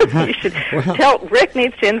 You should Rick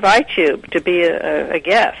needs to invite you to be a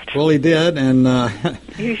guest. Well, he did, and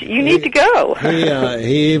you need to go.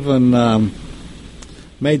 He even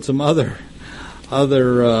made some other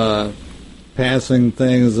passing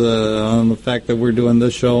things on the fact that we're doing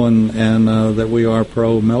this show and that we are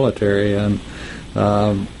pro-military, and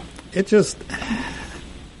it just.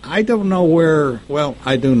 I don't know where. Well,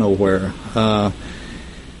 I do know where.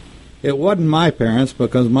 It wasn't my parents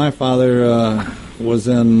because my father was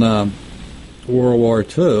in World War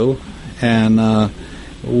II, and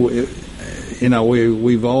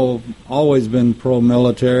we've always been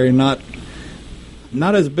pro-military. Not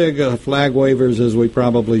as big flag wavers as we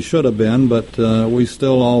probably should have been, but we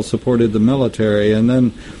still all supported the military. And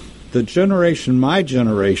then my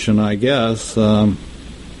generation, I guess, the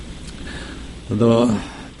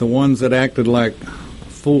ones that acted like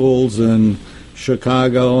fools in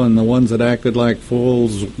Chicago and the ones that acted like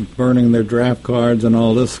fools burning their draft cards and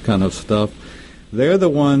all this kind of stuff, they're the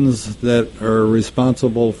ones that are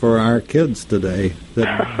responsible for our kids today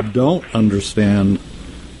that don't understand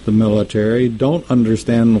the military, don't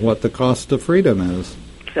understand what the cost of freedom is.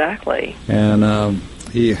 Exactly. And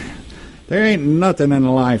there ain't nothing in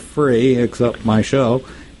life free except my show.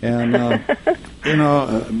 And,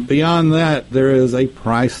 beyond that, there is a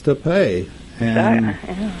price to pay. And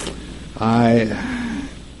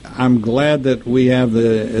I'm glad that we have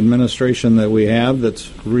the administration that we have that's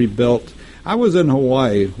rebuilt. I was in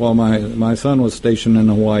Hawaii while my son was stationed in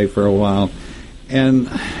Hawaii for a while. And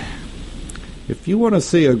if you want to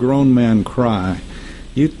see a grown man cry,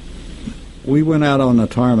 we went out on the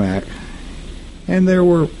tarmac, and there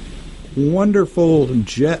were wonderful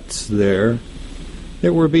jets there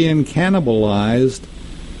that were being cannibalized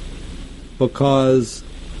because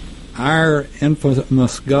our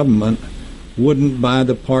infamous government wouldn't buy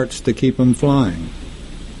the parts to keep them flying.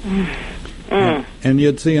 And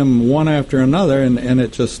you'd see them one after another, and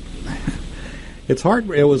it just, it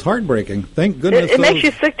was heartbreaking. Thank goodness. It makes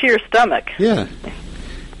you sick to your stomach. Yeah.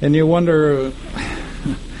 And you wonder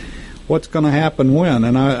what's going to happen when.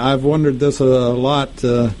 And I've wondered this a lot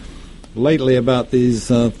lately about these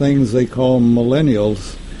things they call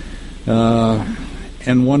millennials,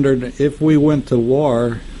 and wondered if we went to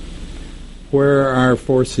war, where are our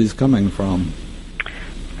forces coming from?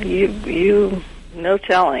 You no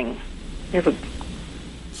telling.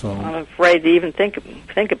 So I'm afraid to even think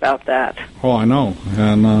about that. Oh, I know,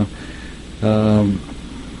 and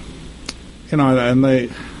and they.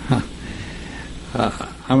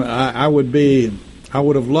 I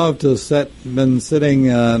would have loved to have been sitting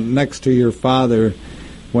next to your father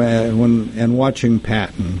when watching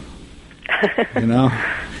Patton,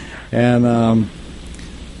 and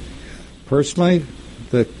personally,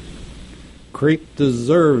 the creep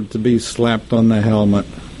deserved to be slapped on the helmet,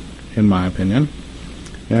 in my opinion.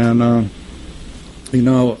 And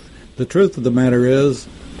the truth of the matter is,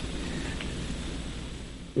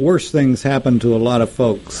 worse things happen to a lot of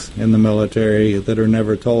folks in the military that are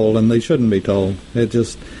never told, and they shouldn't be told.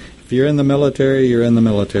 If you're in the military, you're in the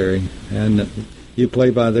military, and you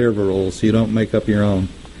play by their rules. You don't make up your own.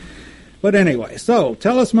 But anyway, so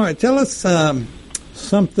tell us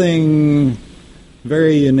something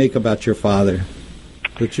very unique about your father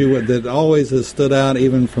that always has stood out,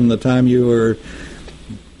 even from the time you were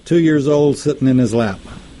 2 years old, sitting in his lap.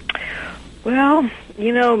 Well,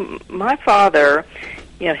 my father.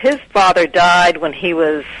 His father died when he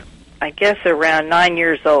was, I guess, around 9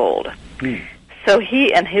 years old. So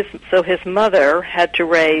his mother had to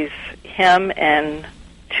raise him and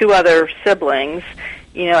two other siblings,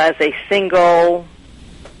 as a single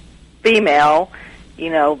female,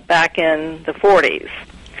 back in the 40s.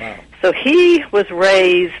 Wow. So he was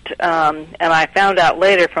raised, and I found out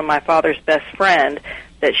later from my father's best friend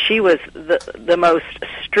that she was the most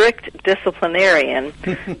strict disciplinarian,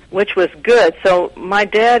 which was good. So my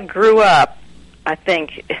dad grew up, I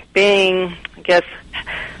think, being,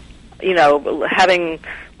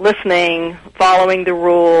 listening, following the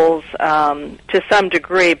rules to some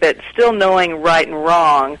degree, but still knowing right and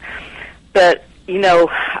wrong. But,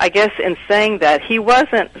 I guess in saying that, he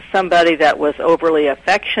wasn't somebody that was overly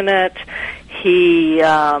affectionate. He,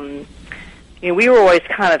 we were always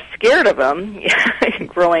kind of scared of him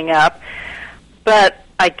growing up. But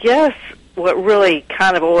I guess what really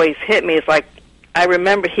kind of always hit me is, like, I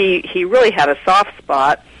remember he really had a soft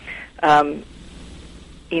spot. I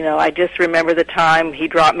just remember the time he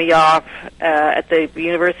dropped me off at the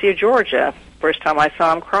University of Georgia. First time I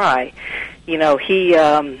saw him cry. He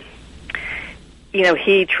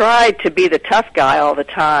tried to be the tough guy all the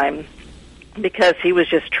time because he was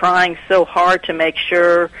just trying so hard to make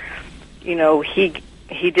sure, he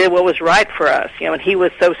did what was right for us. And he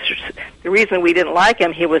was the reason we didn't like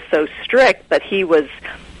him, he was so strict, but he was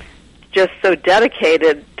just so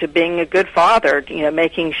dedicated to being a good father,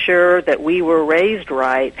 making sure that we were raised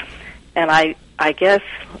right. And I guess,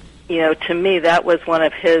 to me, that was one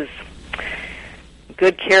of his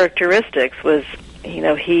good characteristics was,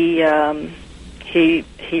 he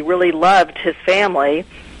really loved his family.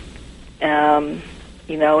 He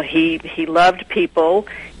loved people.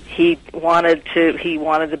 He wanted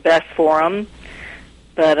the best for them.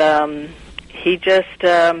 But, he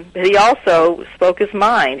also spoke his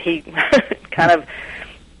mind. He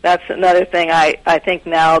that's another thing I think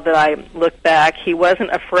now that I look back, he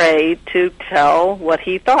wasn't afraid to tell what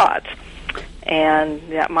he thought. And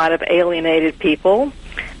that might have alienated people.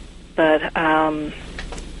 But, and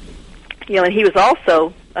he was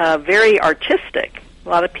also very artistic. A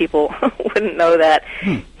lot of people wouldn't know that.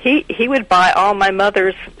 He would buy all my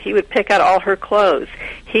mother's, he would pick out all her clothes.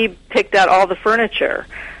 He picked out all the furniture.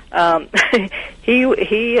 He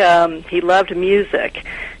loved music.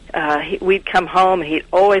 We'd come home, he'd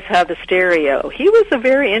always have the stereo. He was a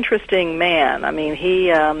very interesting man. I mean,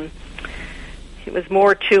 he was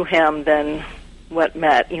more to him than what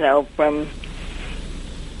met, than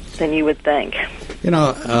you would think.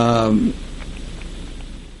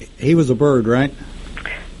 He was a bird, right?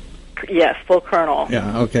 Yes, full colonel.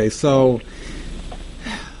 Yeah, okay. So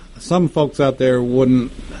some folks out there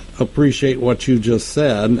wouldn't appreciate what you just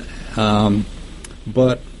said,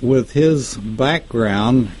 but with his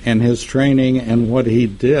background and his training and what he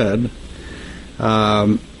did,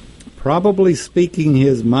 probably speaking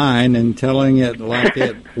his mind and telling it like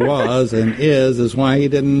it was and is why he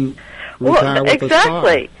didn't retire with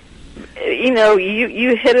exactly. a star.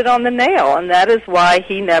 You hit it on the nail, and that is why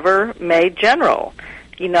he never made general.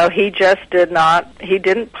 He just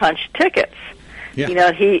didn't punch tickets.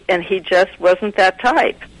 Yeah. He just wasn't that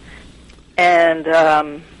type. And,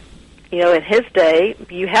 in his day,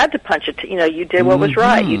 you had to punch it. You did what was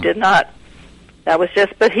right. You did not. That was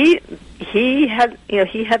just. But he had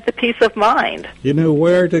the peace of mind. You knew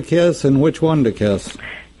where to kiss and which one to kiss.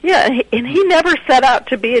 Yeah, and he never set out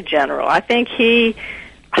to be a general. I think he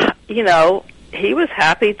was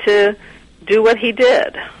happy to do what he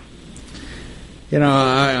did.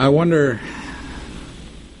 I wonder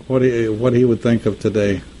what he would think of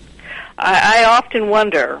today. I often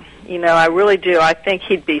wonder. I really do. I think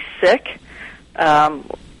he'd be sick.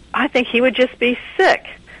 I think he would just be sick.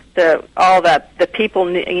 The people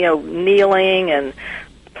kneeling and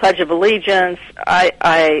Pledge of Allegiance.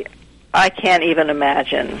 I can't even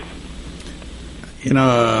imagine.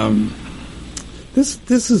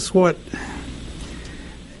 This is what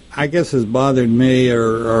I guess has bothered me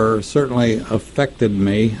or certainly affected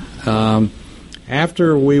me.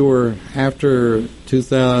 After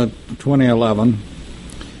 2011,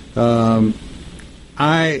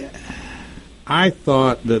 I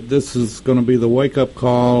thought that this is going to be the wake-up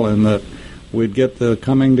call and that we'd get the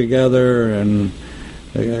coming together and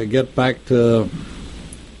get back to...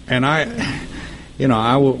 And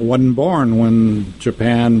I wasn't born when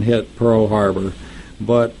Japan hit Pearl Harbor,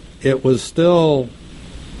 but it was still,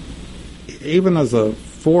 even as a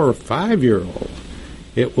 4 or 5-year-old,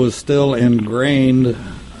 it was still ingrained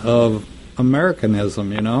of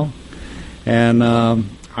Americanism, and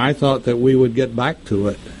I thought that we would get back to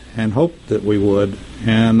it and hoped that we would.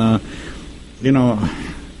 And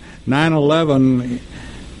 9/11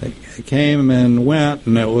 came and went,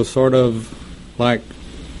 and it was sort of like,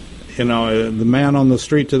 the man on the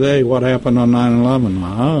street today, what happened on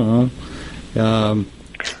 9/11?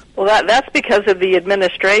 Well, that's because of the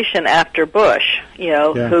administration after Bush,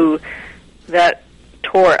 who that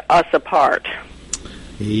tore us apart.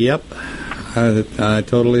 Yep, I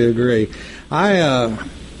totally agree. I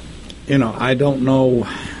don't know.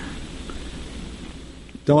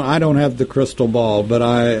 I don't have the crystal ball, but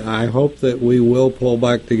I hope that we will pull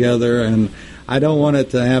back together. And I don't want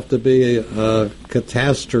it to have to be a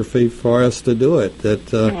catastrophe for us to do it.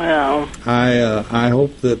 I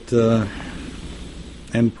hope that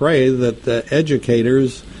and pray that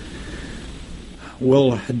educators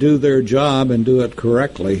will do their job and do it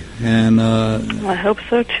correctly. And I hope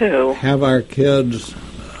so too. Have our kids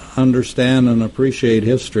understand and appreciate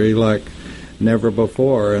history like never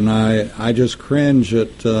before. And I just cringe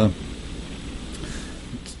at.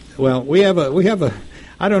 Well, we have a.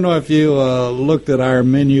 I don't know if you looked at our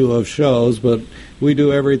menu of shows, but we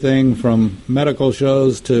do everything from medical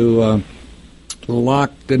shows to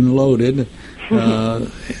Locked and Loaded.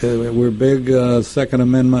 We're big Second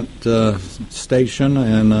Amendment station,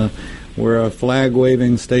 and we're a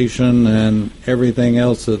flag-waving station, and everything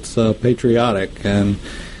else that's patriotic. And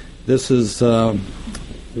this is,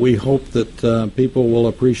 we hope that people will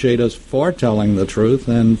appreciate us for telling the truth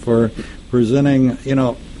and for presenting,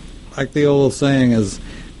 like the old saying is,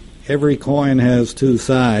 every coin has two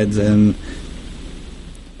sides, and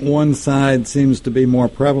one side seems to be more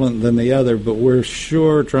prevalent than the other, but we're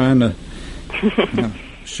sure trying to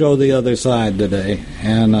show the other side today,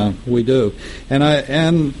 and we do. And I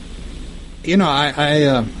am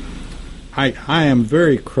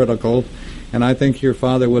very critical, and I think your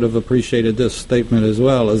father would have appreciated this statement as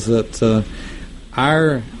well, is that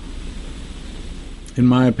in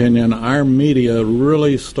my opinion, our media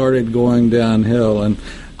really started going downhill. And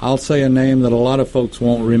I'll say a name that a lot of folks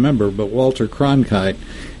won't remember, but Walter Cronkite.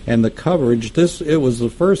 And the coverage, it was the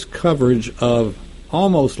first coverage of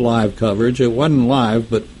almost live coverage. It wasn't live,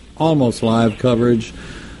 but almost live coverage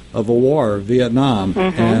of a war, Vietnam.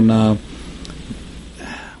 Mm-hmm. And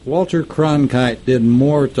Walter Cronkite did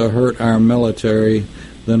more to hurt our military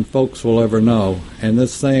than folks will ever know. And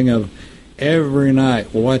this thing of every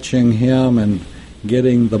night watching him and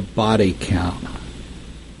getting the body count.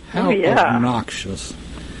 How obnoxious.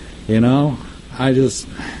 I just,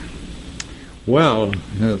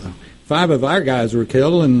 5 of our guys were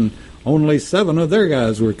killed and only 7 of their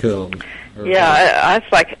guys were killed.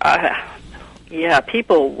 It's like,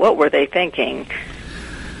 people, what were they thinking?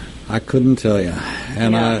 I couldn't tell you.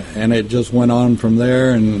 And it just went on from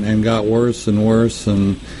there and got worse and worse.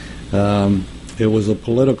 And it was a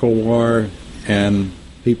political war, and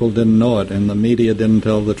people didn't know it, and the media didn't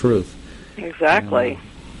tell the truth. Exactly.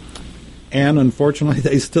 And unfortunately,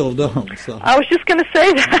 they still don't. So. I was just going to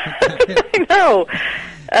say that. I know.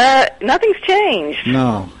 Nothing's changed.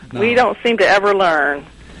 No. We don't seem to ever learn.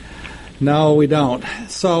 No, we don't.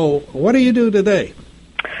 So, what do you do today?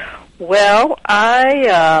 Well,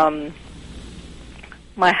 my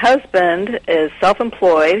husband is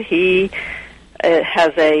self-employed. He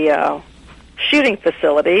has a shooting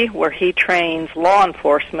facility where he trains law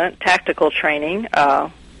enforcement, tactical training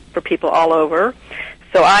for people all over.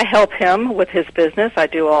 So I help him with his business. I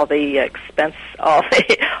do all the expense, all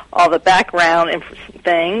the background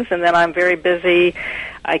things, and then I'm very busy.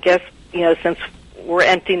 I guess since we're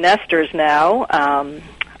empty nesters now,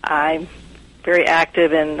 I'm very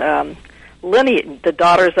active in the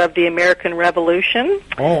Daughters of the American Revolution.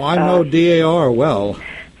 Oh, I know DAR well.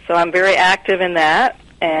 So I'm very active in that,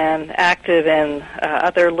 and active in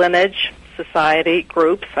other lineage society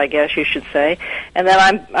groups, I guess you should say. And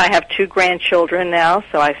then I have 2 grandchildren now,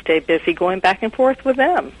 so I stay busy going back and forth with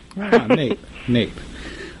them. Neat.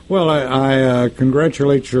 Well, I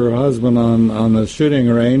congratulate your husband on the shooting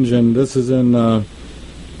range, and this is in North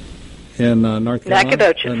Carolina?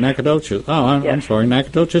 Nacogdoches. Nacogdoches. Oh, I'm sorry,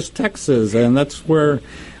 Nacogdoches, Texas, and that's where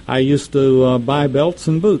I used to buy belts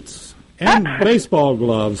and boots and baseball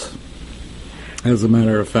gloves, as a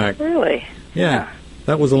matter of fact. Really? Yeah.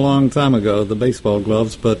 That was a long time ago, the baseball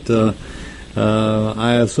gloves, but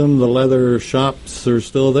I assume the leather shops are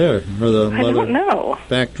still there, or the leather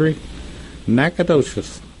factory.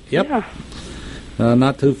 Nacogdoches. Yep. Yeah.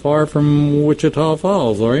 Not too far from Wichita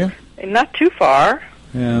Falls, are you? Not too far.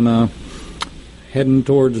 And heading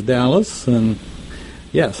towards Dallas, and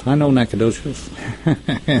yes, I know Nacogdoches.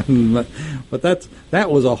 but that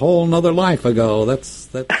was a whole nother life ago. That's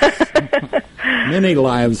many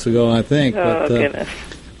lives ago, I think. Oh, goodness.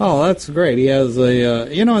 Oh, that's great. He has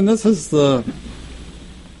and this is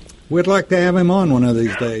we'd like to have him on one of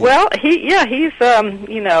these days. Well, he's, in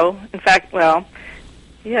fact,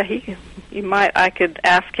 I could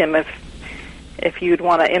ask him if you'd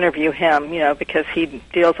want to interview him, because he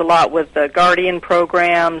deals a lot with the Guardian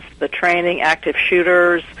programs, the training, active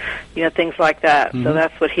shooters, things like that. Mm-hmm. So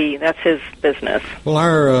that's his business. Well,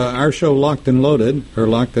 our show Locked and Loaded.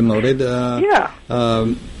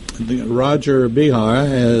 Roger Behar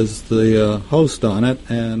is the host on it,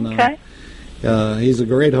 and he's a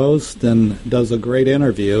great host and does a great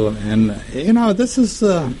interview. And this is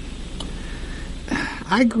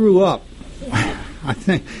I grew up.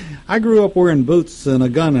 I grew up wearing boots and a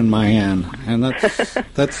gun in my hand, and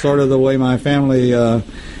that's sort of the way my family.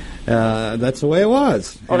 That's the way it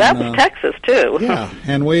was. Well, that was Texas too. Yeah,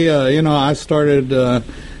 and we, I started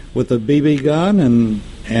with a BB gun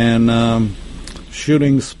and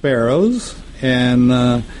shooting sparrows,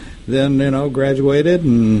 and then graduated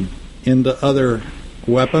and into other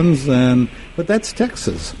weapons, but that's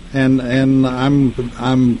Texas, and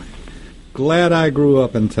I'm glad I grew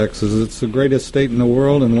up in Texas. It's the greatest state in the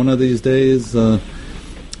world, and one of these days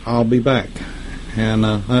I'll be back, and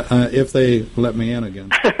if they let me in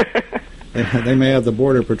again. They may have the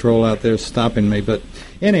Border Patrol out there stopping me, but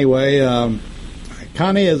anyway,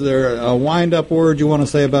 Connie, is there a wind-up word you want to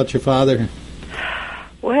say about your father?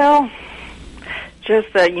 Well,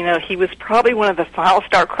 just that, he was probably one of the, I'll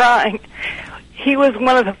start crying. He was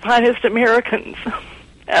one of the finest Americans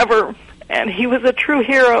ever, and he was a true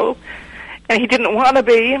hero, and he didn't want to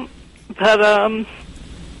be, but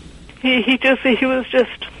he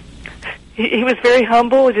was very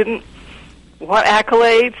humble. He didn't want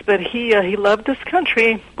accolades, but he loved this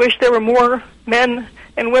country. Wish there were more men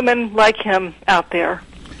and women like him out there.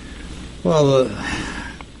 Well,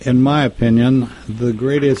 in my opinion, the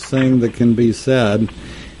greatest thing that can be said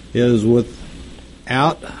is he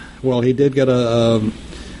did get a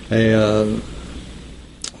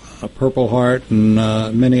Purple Heart and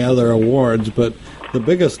many other awards, but the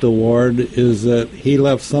biggest award is that he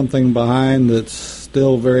left something behind that's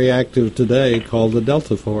still very active today called the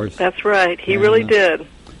Delta Force. That's right. He really did.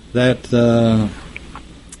 That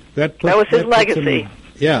was his legacy.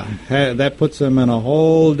 That puts him in a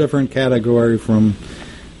whole different category from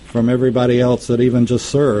everybody else that even just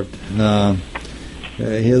served.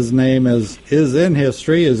 His name is in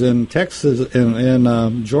history, is in Texas,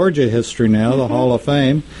 in Georgia history now, the Hall of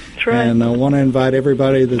Fame. That's right. And I want to invite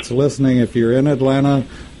everybody that's listening, if you're in Atlanta,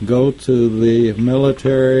 go to the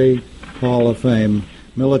Military Hall of Fame,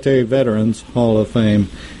 Military Veterans Hall of Fame,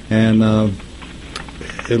 and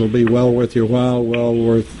it'll be well worth your while, well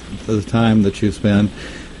worth the time that you spend.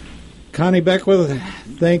 Connie Beckwith,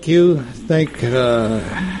 thank you. Thank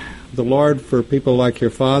the Lord for people like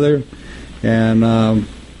your father, and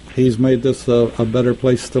He's made this a better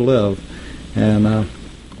place to live. And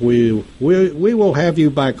we will have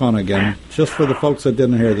you back on again, just for the folks that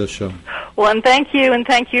didn't hear this show. Well, and thank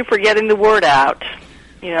you for getting the word out.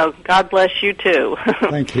 God bless you too.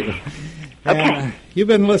 Thank you. Okay. You've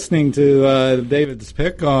been listening to David's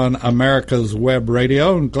Pick on America's Web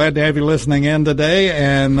Radio. I'm glad to have you listening in today,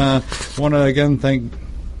 and want to again thank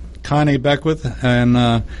Connie Beckwith.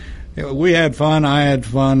 And we had fun, I had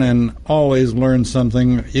fun, and always learn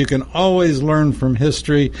something. You can always learn from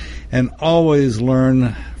history and always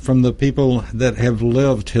learn from the people that have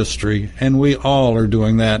lived history, and we all are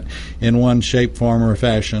doing that in one shape, form, or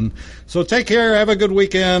fashion. So take care, have a good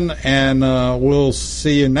weekend, and we'll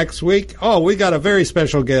see you next week. Oh, we got a very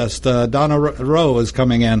special guest. Donna Rowe is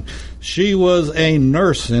coming in. She was a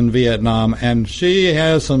nurse in Vietnam, and she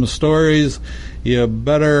has some stories. You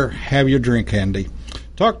better have your drink handy.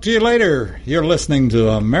 Talk to you later. You're listening to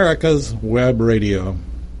America's Web Radio.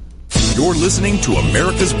 You're listening to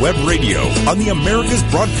America's Web Radio on the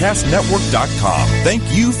AmericasBroadcastNetwork.com. Thank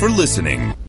you for listening.